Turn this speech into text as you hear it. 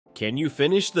Can you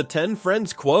finish the 10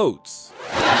 Friends quotes?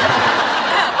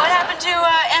 Yeah, what happened to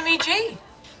MEG?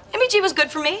 MEG was good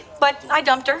for me, but I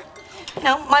dumped her. You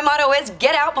know, my motto is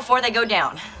get out before they go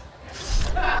down.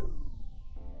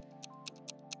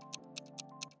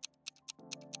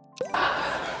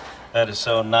 That is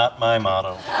so not my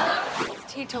motto.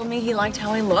 He told me he liked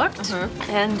how I looked,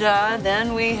 and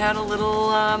then we had a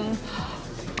little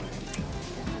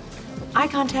eye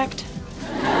contact.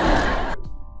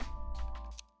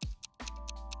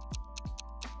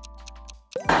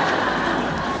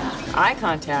 Eye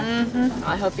contact?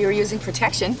 I hope you were using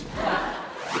protection.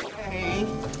 Hey,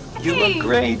 you look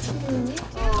great.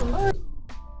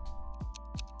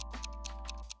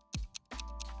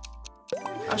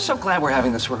 I'm so glad we're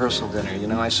having this rehearsal dinner, you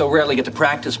know? I so rarely get to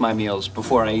practice my meals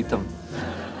before I eat them.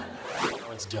 Oh,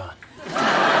 it's done.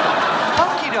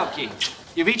 Okie dokie.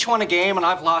 You've each won a game, and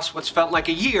I've lost what's felt like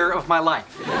a year of my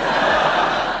life.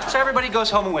 So everybody goes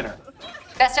home a winner.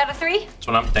 Best out of 3? That's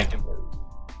what I'm thinking.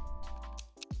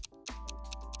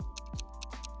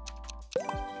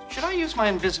 Should I use my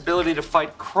invisibility to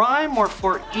fight crime or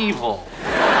for evil?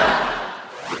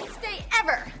 Stay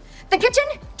ever. The kitchen,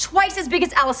 twice as big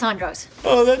as Alessandro's.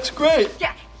 Oh, that's great.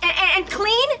 Yeah, and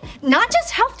clean, not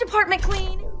just health department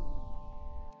clean.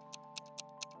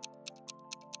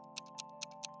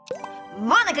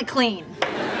 Monica clean.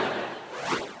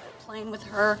 Playing with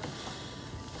her,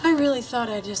 I really thought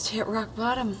I just hit rock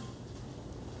bottom.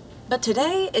 But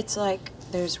today, it's like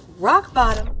there's rock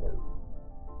bottom,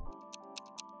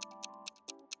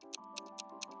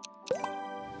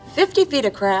 50 feet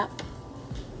of crap,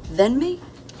 then me.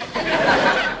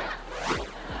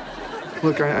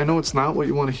 Look, I know it's not what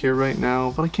you want to hear right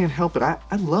now, but I can't help it. I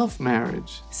love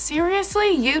marriage.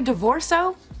 Seriously? You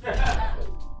divorceo?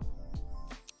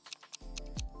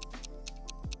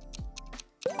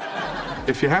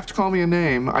 If you have to call me a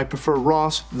name, I prefer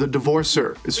Ross the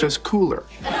Divorcer. It's just cooler.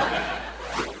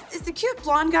 Is the cute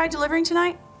blonde guy delivering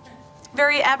tonight?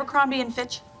 Very Abercrombie and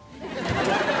Fitch.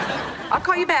 I'll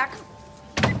call you back.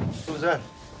 Who was that?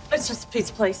 It's just a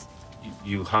pizza place.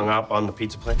 You hung up on the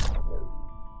pizza place?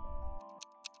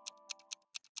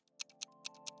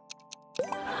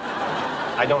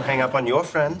 I don't hang up on your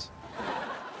friends.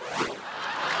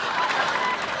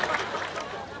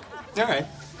 All right.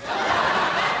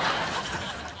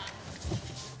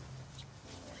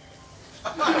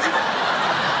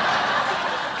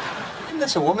 Isn't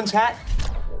this a woman's hat?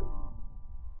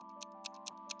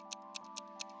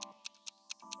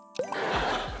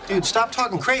 Dude, stop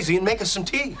talking crazy and make us some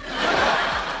tea.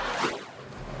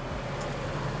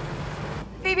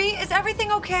 Phoebe, is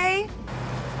everything okay?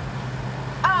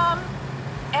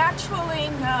 Actually,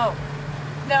 no.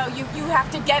 No, you have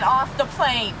to get off the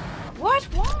plane. What?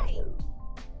 Why?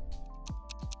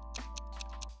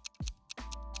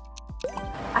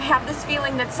 I have this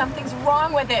feeling that something's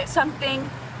wrong with it. Something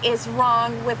is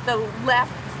wrong with the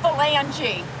left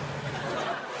phalange.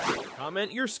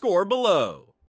 Comment your score below.